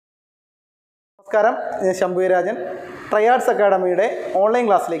നമസ്കാരം, ഞാൻ ശംഭുരാജൻ. Triads അക്കാഡമിയുടെ online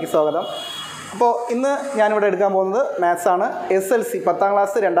ക്ലാസ്സിലേക്ക് സ്വാഗതം. അപ്പോൾ ഇന്ന് ഞാനിവിടെ എടുക്കാൻ പോകുന്നത് മാത്സാണ്. SLC 10ാം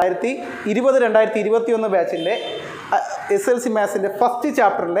ക്ലാസ് 2020-2021 ബാച്ചിൻ്റെ SLC മാത്സിൻ്റെ ഫസ്റ്റ്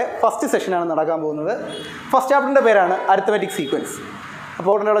ചാപ്റ്ററിൻ്റെ ഫസ്റ്റ് സെഷനാണ് നടക്കാൻ പോകുന്നത്. ഫസ്റ്റ് ചാപ്റ്ററിൻ്റെ പേരാണ് അരിത്മെറ്റിക് സീക്വൻസ്.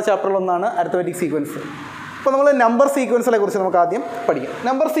 അപ്പോൾ ഉടനെയുള്ള ചാപ്റ്ററിലൊന്നാണ് അരിത്മെറ്റിക് സീക്വൻസ്. അപ്പോൾ നമ്മൾ നമ്പർ സീക്വൻസിനെ കുറിച്ച് നമുക്ക് ആദ്യം പഠിക്കാം.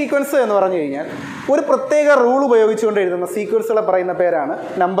 നമ്പർ സീക്വൻസ് എന്ന് പറഞ്ഞു കഴിഞ്ഞാൽ ഒരു പ്രത്യേക റൂൾ ഉപയോഗിച്ചുകൊണ്ട് എഴുതുന്ന സീക്വൻസുകളെ പറയുന്ന പേരാണ്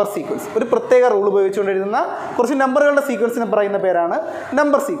നമ്പർ സീക്വൻസ്. ഒരു പ്രത്യേക റൂൾ ഉപയോഗിച്ചുകൊണ്ട് എഴുതുന്ന കുറച്ച് നമ്പറുകളുടെ സീക്വൻസിനെ പറയുന്ന പേരാണ്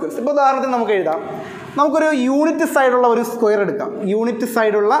നമ്പർ സീക്വൻസ്. ഇപ്പോൾ ഉദാഹരണത്തിന് നമുക്ക് എഴുതാം, നമുക്കൊരു യൂണിറ്റ് സൈഡുള്ള ഒരു സ്ക്വയർ എടുക്കാം. യൂണിറ്റ്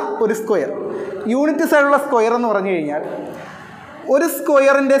സൈഡുള്ള ഒരു സ്ക്വയർ. യൂണിറ്റ് സൈഡുള്ള സ്ക്വയർ എന്ന് പറഞ്ഞു കഴിഞ്ഞാൽ ഒരു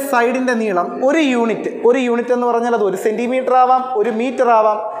സ്ക്വയറിൻ്റെ സൈഡിൻ്റെ നീളം ഒരു യൂണിറ്റ് എന്ന് പറഞ്ഞാൽ അത് 1 സെൻറ്റിമീറ്റർ ആവാം, 1 മീറ്റർ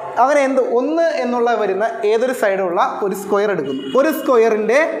ആവാം, അങ്ങനെ ഒന്ന് എന്നുള്ള വരുന്ന ഏതൊരു സൈഡുള്ള ഒരു സ്ക്വയർ എടുക്കുന്നു.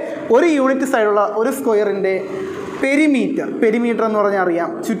 ഒരു യൂണിറ്റ് സൈഡുള്ള ഒരു സ്ക്വയറിൻ്റെ പെരിമീറ്റർ എന്ന് പറഞ്ഞാൽ അറിയാം,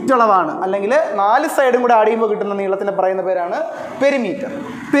 ചുറ്റളവാണ്. അല്ലെങ്കിൽ 4 സൈഡും കൂടെ ആഡ് ചെയ്യുമ്പോൾ കിട്ടുന്ന നീളത്തിനെ പറയുന്ന പേരാണ് പെരിമീറ്റർ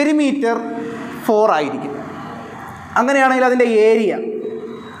 4 ആയിരിക്കും. അങ്ങനെയാണെങ്കിൽ അതിൻ്റെ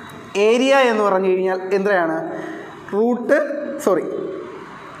ഏരിയ എന്ന് പറഞ്ഞു കഴിഞ്ഞാൽ എത്രയാണ്?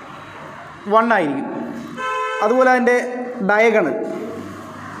 1 ആയിരിക്കും. അതുപോലെ അതിൻ്റെ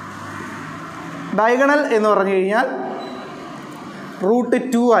ഡയഗണൽ എന്ന് പറഞ്ഞു കഴിഞ്ഞാൽ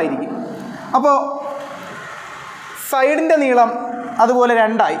 √2 ആയിരിക്കും. അപ്പോൾ സൈഡിൻ്റെ നീളം അതുപോലെ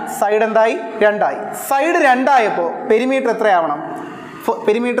 2 ആയി. സൈഡ് എന്തായി? 2 ആയി. സൈഡ് 2 ആയപ്പോൾ പെരിമീറ്റർ എത്രയാവണം?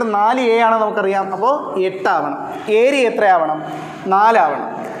 പെരിമീറ്റർ 4a ആണെന്ന് നമുക്കറിയാം. അപ്പോൾ 8 ആവണം. ഏരിയ എത്രയാവണം? 4 ആവണം.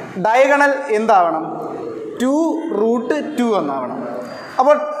 ഡയഗണൽ എന്താവണം? 2√2 എന്നാവണം.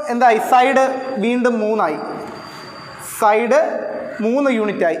 അപ്പോൾ എന്തായി? സൈഡ് വീണ്ടും 3 ആയി. സൈഡ് 3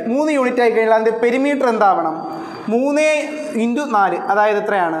 യൂണിറ്റായി. 3 യൂണിറ്റായി കഴിഞ്ഞാൽ അതിൻ്റെ പെരിമീറ്റർ എന്താവണം? 3 × 4, അതായത്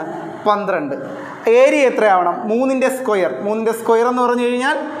എത്രയാണ്? 12. ഏരിയ എത്രയാവണം? 3ൻ്റെ സ്ക്വയർ എന്ന് പറഞ്ഞു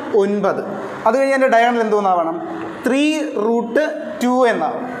കഴിഞ്ഞാൽ 9. അത് കഴിഞ്ഞ് അതിൻ്റെ ഡയഗണൽ എന്തോന്നാവണം? 3√2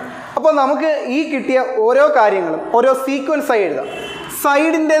 എന്നാവും. അപ്പോൾ നമുക്ക് ഈ കിട്ടിയ ഓരോ കാര്യങ്ങളും ഓരോ സീക്വൻസായി എഴുതാം.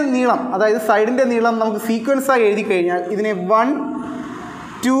 സൈഡിൻ്റെ നീളം നമുക്ക് സീക്വൻസായി എഴുതി കഴിഞ്ഞാൽ ഇതിനെ 1,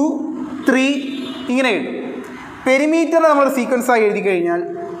 2, 3 ഇങ്ങനെ എഴുതും. പെരിമീറ്റർ നമ്മൾ സീക്വൻസായി എഴുതി കഴിഞ്ഞാൽ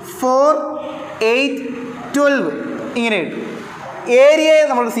 4, 8, 12 ഇങ്ങനെ എഴുതും. ഏരിയയെ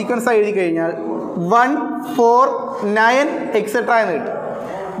നമ്മൾ സീക്വൻസായി എഴുതി കഴിഞ്ഞാൽ 1, 4, 9 എക്സെട്ര എന്ന് കിട്ടും.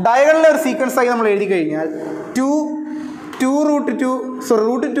 ഡയഗണലിലെ ഒരു സീക്വൻസായി നമ്മൾ എഴുതി കഴിഞ്ഞാൽ 2√2,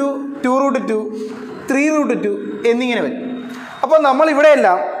 3√2 എന്നിങ്ങനെ വരും. അപ്പോൾ നമ്മൾ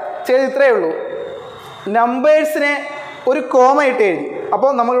ഇവിടെയെല്ലാം ചെയ്ത് ഇത്രയേ ഉള്ളൂ. നമ്പേഴ്സിനെ ഒരു കോമ ഇട്ട് എഴുതി. അപ്പോൾ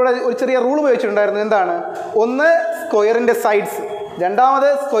നമ്മളിവിടെ ഒരു ചെറിയ റൂൾ ഉപയോഗിച്ചിട്ടുണ്ടായിരുന്നു. എന്താണ്? ഒന്ന് സ്ക്വയറിൻ്റെ സൈഡ്സ്, രണ്ടാമത്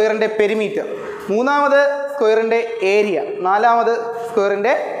സ്ക്വയറിൻ്റെ പെരിമീറ്റർ, മൂന്നാമത് സ്ക്വയറിൻ്റെ ഏരിയ, നാലാമത്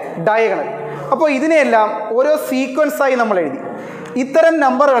സ്ക്വയറിൻ്റെ ഡയഗണൽ. അപ്പോൾ ഇതിനെല്ലാം ഓരോ സീക്വൻസായി നമ്മൾ എഴുതി. ഇത്തരം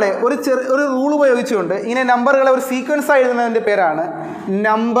നമ്പറുകളെ ഒരു റൂൾ ഉപയോഗിച്ചുകൊണ്ട് ഇങ്ങനെ നമ്പറുകളെ ഒരു സീക്വൻസായി എഴുതുന്നതിൻ്റെ പേരാണ്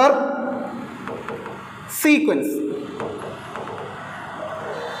നമ്പർ സീക്വൻസ്.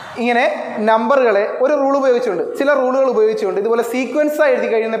 ഇങ്ങനെ നമ്പറുകളെ ഒരു റൂൾ ഉപയോഗിച്ചുകൊണ്ട്, ചില റൂളുകൾ ഉപയോഗിച്ചുകൊണ്ട് ഇതുപോലെ സീക്വൻസായി എഴുതി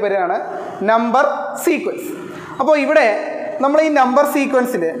കഴിയുന്ന പേരാണ് നമ്പർ സീക്വൻസ്. അപ്പോൾ ഇവിടെ നമ്മൾ ഈ നമ്പർ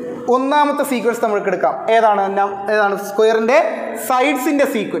സീക്വൻസിൽ ഒന്നാമത്തെ സീക്വൻസ് നമ്മൾക്ക് എടുക്കാം. ഏതാണ്? സ്ക്വയറിൻ്റെ സൈഡ്സിൻ്റെ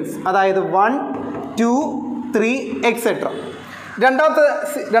സീക്വൻസ്, അതായത് 1, 2, 3 എക്സെട്ര. രണ്ടാമത്തെ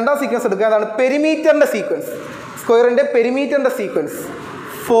സീക്വൻസ് എടുക്കുക. അതാണ് പെരിമീറ്ററിൻ്റെ സീക്വൻസ്. സ്ക്വയറിൻ്റെ പെരിമീറ്ററിൻ്റെ സീക്വൻസ്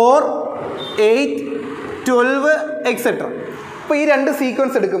 4, 8, 12 എക്സെട്ര. അപ്പോൾ ഈ 2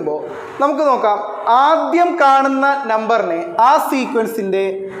 സീക്വൻസ് എടുക്കുമ്പോൾ നമുക്ക് നോക്കാം. ആദ്യം കാണുന്ന നമ്പറിനെ ആ സീക്വൻസിൻ്റെ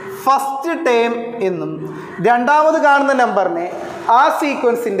ഫസ്റ്റ് ടേം എന്നും, രണ്ടാമത് കാണുന്ന നമ്പറിനെ ആ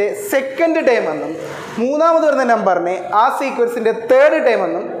സീക്വൻസിൻ്റെ സെക്കൻഡ് ടേം എന്നും, മൂന്നാമത് വരുന്ന നമ്പറിനെ ആ സീക്വൻസിൻ്റെ തേർഡ് ടേം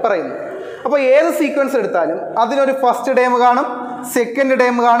എന്നും പറയുന്നു. അപ്പോൾ ഏത് സീക്വൻസ് എടുത്താലും അതിനൊരു ഫസ്റ്റ് ടേം കാണും, സെക്കൻഡ്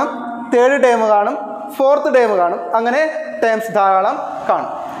ടേം കാണും, തേർഡ് ടേം കാണും, ഫോർത്ത് ടേം കാണും. അങ്ങനെ ടേംസ് ധാരാളം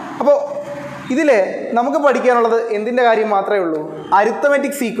കാണും. അപ്പോൾ ഇതിൽ നമുക്ക് പഠിക്കാനുള്ളത് എന്തിൻ്റെ കാര്യം മാത്രമേ ഉള്ളൂ?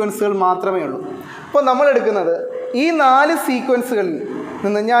 അരിത്മെറ്റിക് സീക്വൻസുകൾ മാത്രമേ ഉള്ളൂ. അപ്പോൾ നമ്മൾ എടുക്കുന്നത് ഈ 4 സീക്വൻസുകളിൽ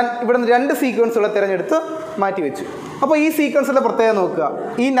നിന്ന് ഞാൻ ഇവിടെ നിന്ന് 2 സീക്വൻസുകളെ തിരഞ്ഞെടുത്ത് മാറ്റി വെച്ചു. അപ്പോൾ ഈ സീക്വൻസിൻ്റെ പ്രത്യേകത നോക്കുക.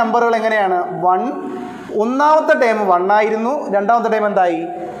 ഈ നമ്പറുകൾ എങ്ങനെയാണ്? ഒന്നാമത്തെ ടൈം 1 ആയിരുന്നു, രണ്ടാമത്തെ ടൈം എന്തായി?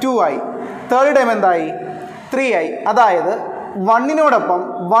 2 ആയി, തേർഡ് ടൈം എന്തായി? 3 ആയി. അതായത് 1നോടൊപ്പം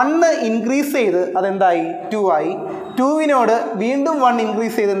 1 ഇൻക്രീസ് ചെയ്ത് അതെന്തായി? 2 ആയി. 2നോട് വീണ്ടും 1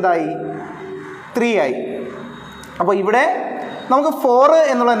 ഇൻക്രീസ് ചെയ്ത് എന്തായി? 3 ആയി. അപ്പോൾ ഇവിടെ നമുക്ക് 4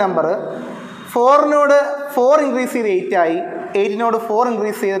 എന്നുള്ള നമ്പർ 4നോട് 4 ഇൻക്രീസ് ചെയ്ത് 8 ആയി, 8നോട് 4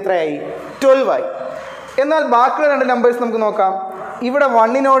 ഇൻക്രീസ് ചെയ്ത് എത്രയായി? 12 ആയി. എന്നാൽ ബാക്കിയുള്ള 2 നമ്പേഴ്സ് നമുക്ക് നോക്കാം. ഇവിടെ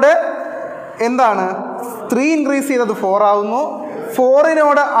 1നോട് എന്താണ്? 3 ഇൻക്രീസ് ചെയ്തത് 4 ആവുന്നു.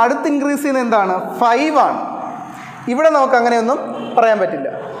 4നോട് അടുത്ത് ഇൻക്രീസ് ചെയ്യുന്നത് എന്താണ്? 5 ആണ്. ഇവിടെ നമുക്ക് അങ്ങനെയൊന്നും പറയാൻ പറ്റില്ല.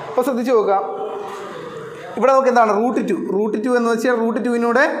 അപ്പോൾ ശ്രദ്ധിച്ച് നോക്കുക. ഇവിടെ നമുക്ക് എന്താണ് റൂട്ട് ടു എന്ന് വെച്ചാൽ റൂട്ട്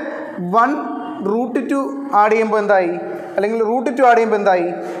ടുവിനൂടെ 1 റൂട്ട് 2 ആഡ് ചെയ്യുമ്പോൾ എന്തായി, അല്ലെങ്കിൽ റൂട്ട് 2 ആഡ് ചെയ്യുമ്പോൾ എന്തായി,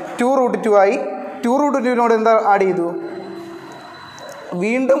 2 റൂട്ട് 2 ആയി. 2 റൂട്ട് 2വിനോട് എന്താ ആഡ് ചെയ്തു,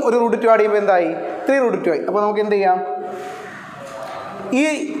 വീണ്ടും ഒരു റൂട്ട് 2 ആഡ് ചെയ്യുമ്പോൾ എന്തായി, 3 റൂട്ട് 2 ആയി. അപ്പോൾ നമുക്ക് എന്ത് ചെയ്യാം, ഈ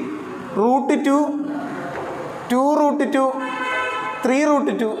റൂട്ട് 2 2 റൂട്ട് 2 3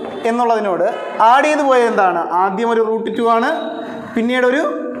 റൂട്ട് 2 എന്നുള്ളതിനോട് ആഡ് ചെയ്ത് പോയത് എന്താണ്, ആദ്യം ഒരു റൂട്ട് 2 ആണ്, പിന്നീട്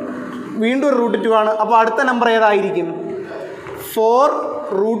വീണ്ടും ഒരു റൂട്ട് 2 ആണ്. അപ്പോൾ അടുത്ത നമ്പർ ഏതായിരിക്കും, 4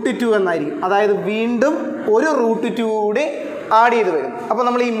 റൂട്ട് 2 എന്നായിരിക്കും. അതായത് വീണ്ടും ഒരു റൂട്ട് 2 കൂടി ആഡ് ചെയ്ത് വരും. അപ്പോൾ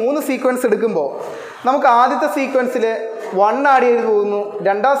നമ്മൾ ഈ 3 സീക്വൻസ് എടുക്കുമ്പോൾ നമുക്ക് ആദ്യത്തെ സീക്വൻസിൽ 1 ആഡ് ചെയ്ത് പോകുന്നു,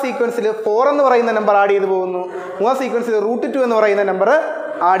 രണ്ടാം സീക്വൻസിൽ 4 എന്ന് പറയുന്ന നമ്പർ ആഡ് ചെയ്ത് പോകുന്നു, മൂന്നാം സീക്വൻസിൽ റൂട്ട് 2 എന്ന് പറയുന്ന നമ്പർ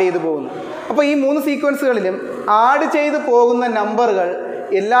ആഡ് ചെയ്ത് പോകുന്നു. അപ്പോൾ ഈ 3 സീക്വൻസുകളിലും ആഡ് ചെയ്ത് പോകുന്ന നമ്പറുകൾ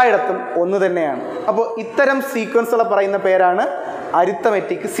എല്ലായിടത്തും ഒന്ന് തന്നെയാണ്. അപ്പോൾ ഇത്തരം സീക്വൻസുകളെ പറയുന്ന പേരാണ്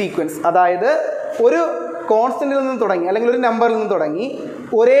അരിത്തമെറ്റിക് സീക്വൻസ്. അതായത് ഒരു കോൺസ്റ്റൻറ്റിൽ നിന്ന് തുടങ്ങി, അല്ലെങ്കിൽ ഒരു നമ്പറിൽ നിന്ന് തുടങ്ങി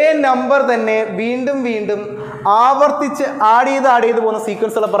ഒരേ നമ്പർ തന്നെ വീണ്ടും വീണ്ടും ആവർത്തിച്ച് ആഡ് ചെയ്ത് പോകുന്ന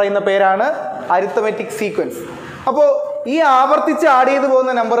സീക്വൻസുകളെ പറയുന്ന പേരാണ് അരിത്തമെറ്റിക് സീക്വൻസ്. അപ്പോൾ ഈ ആവർത്തിച്ച് ആഡ് ചെയ്ത്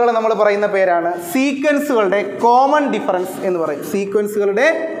പോകുന്ന നമ്പറുകളെ നമ്മൾ പറയുന്ന പേരാണ് സീക്വൻസുകളുടെ കോമൺ ഡിഫറൻസ് എന്ന് പറയും. സീക്വൻസുകളുടെ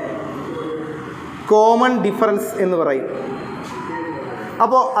കോമൺ ഡിഫറൻസ് എന്ന് പറയും.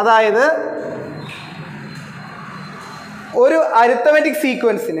 അപ്പോൾ അതായത് ഒരു അരിത്തമെറ്റിക്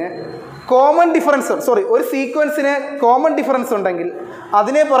സീക്വൻസിന് ഒരു സീക്വൻസിന് കോമൺ ഡിഫറൻസ് ഉണ്ടെങ്കിൽ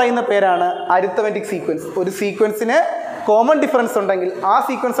അതിനെ പറയുന്ന പേരാണ് അരിത്തമെറ്റിക് സീക്വൻസ്. ഒരു സീക്വൻസിന് കോമൺ ഡിഫറൻസ് ഉണ്ടെങ്കിൽ ആ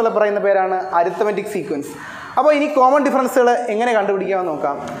സീക്വൻസുകളെ പറയുന്ന പേരാണ് അരിത്തമെറ്റിക് സീക്വൻസ്. അപ്പോൾ ഇനി കോമൺ ഡിഫറൻസുകൾ എങ്ങനെ കണ്ടുപിടിക്കാമെന്ന്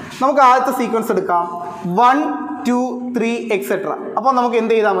നോക്കാം. നമുക്ക് ആദ്യത്തെ സീക്വൻസ് എടുക്കാം, 1 2 3 എക്സെട്ര. അപ്പോൾ നമുക്ക്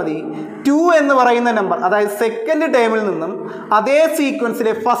എന്ത് ചെയ്താൽ മതി, 2 എന്ന് പറയുന്ന നമ്പർ, അതായത് സെക്കൻഡ് ടേമിൽ നിന്നും അതേ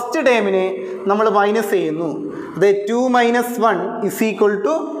സീക്വൻസിലെ ഫസ്റ്റ് ടേമിനെ നമ്മൾ മൈനസ് ചെയ്യുന്നു. അതായത് 2 - 1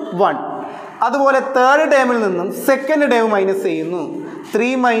 = 1. അതുപോലെ തേർഡ് ടേമിൽ നിന്നും സെക്കൻഡ് ടേം മൈനസ് ചെയ്യുന്നു,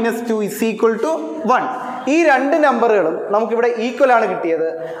 3 - 2 = 1. ഈ രണ്ട് നമ്പറുകളും നമുക്കിവിടെ ഈക്വൽ ആണ് കിട്ടിയത്.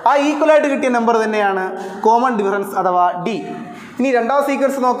 ആ ഈക്വലായിട്ട് കിട്ടിയ നമ്പർ തന്നെയാണ് കോമൺ ഡിഫറൻസ് അഥവാ ഡി. ഇനി രണ്ടാം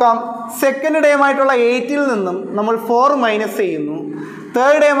സീക്വൻസ് നോക്കാം. സെക്കൻഡ് ടേം ആയിട്ടുള്ള 8ൽ നിന്നും നമ്മൾ 4 മൈനസ് ചെയ്യുന്നു,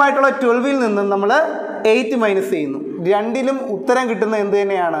 തേർഡ് ടേം ആയിട്ടുള്ള 12ൽ നിന്നും നമ്മൾ 8 മൈനസ് ചെയ്യുന്നു. രണ്ടിലും ഉത്തരം കിട്ടുന്ന എന്ത്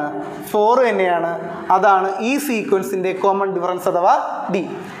തന്നെയാണ്, 4 തന്നെയാണ്. അതാണ് ഈ സീക്വൻസിൻ്റെ കോമൺ ഡിഫറൻസ് അഥവാ ഡി.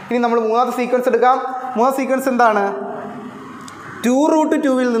 ഇനി നമ്മൾ മൂന്നാമത്തെ സീക്വൻസ് എടുക്കാം. മൂന്നാം സീക്വൻസ് എന്താണ്, 2 റൂട്ട്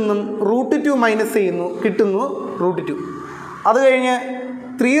 2വിൽ നിന്നും റൂട്ട് 2 മൈനസ് ചെയ്യുന്നു, കിട്ടുന്നു റൂട്ട് 2. അത് കഴിഞ്ഞ്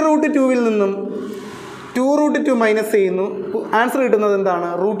 3 റൂട്ട് 2വിൽ നിന്നും 2 റൂട്ട് 2 മൈനസ് ചെയ്യുന്നു, ആൻസർ കിട്ടുന്നത് എന്താണ്,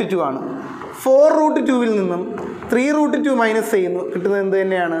 റൂട്ട് 2 ആണ്. 4 റൂട്ട് 2വിൽ നിന്നും 3 റൂട്ട് 2 മൈനസ് ചെയ്യുന്നു, കിട്ടുന്നത് എന്ത്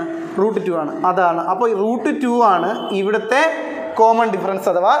തന്നെയാണ്, റൂട്ട് 2 ആണ്. അതാണ്. അപ്പോൾ റൂട്ട് 2 ആണ് ഇവിടുത്തെ കോമൺ ഡിഫറൻസ്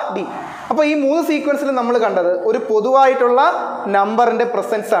അഥവാ ഡി. അപ്പോൾ ഈ 3 സീക്വൻസിൽ നമ്മൾ കണ്ടത് ഒരു പൊതുവായിട്ടുള്ള നമ്പറിൻ്റെ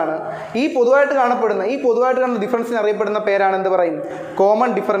പ്രസൻസ് ആണ്. ഈ പൊതുവായിട്ട് കാണുന്ന ഡിഫറൻസിന് അറിയപ്പെടുന്ന പേരാണ് എന്ത് പറയും, കോമൺ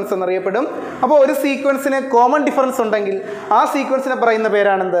ഡിഫറൻസ് എന്നറിയപ്പെടും. അപ്പോൾ ഒരു സീക്വൻസിന് കോമൺ ഡിഫറൻസ് ഉണ്ടെങ്കിൽ ആ സീക്വൻസിനെ പറയുന്ന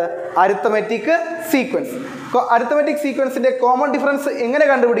പേരാണെന്ത്, arithmetic sequence. Arithmetic സീക്വൻസിൻ്റെ common difference എങ്ങനെ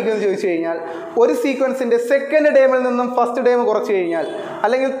കണ്ടുപിടിക്കുമെന്ന് ചോദിച്ചു കഴിഞ്ഞാൽ, ഒരു സീക്വൻസിൻ്റെ സെക്കൻഡ് ടേമിൽ നിന്നും ഫസ്റ്റ് ടേം കുറച്ച് കഴിഞ്ഞാൽ,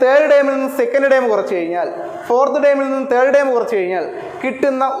 അല്ലെങ്കിൽ തേർഡ് ടേമിൽ നിന്നും സെക്കൻഡ് ടേം കുറച്ച് കഴിഞ്ഞാൽ, ഫോർത്ത് ടേമിൽ നിന്നും തേർഡ് ടേം കുറച്ച് കഴിഞ്ഞാൽ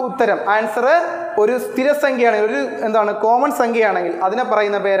കിട്ടുന്ന ഉത്തരം ആൻസർ ഒരു സ്ഥിരസംഖ്യയാണെങ്കിൽ, ഒരു കോമൺ സംഖ്യയാണെങ്കിൽ അതിനെ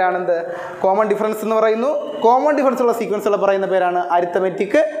പറയുന്ന പേരാണെന്ത്, കോമൺ ഡിഫറൻസ് എന്ന് പറയുന്നു. കോമൺ ഡിഫറൻസ് ഉള്ള സീക്വൻസുകളെ പറയുന്ന പേരാണ്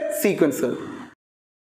അരിത്തമെറ്റിക് സീക്വൻസുകൾ.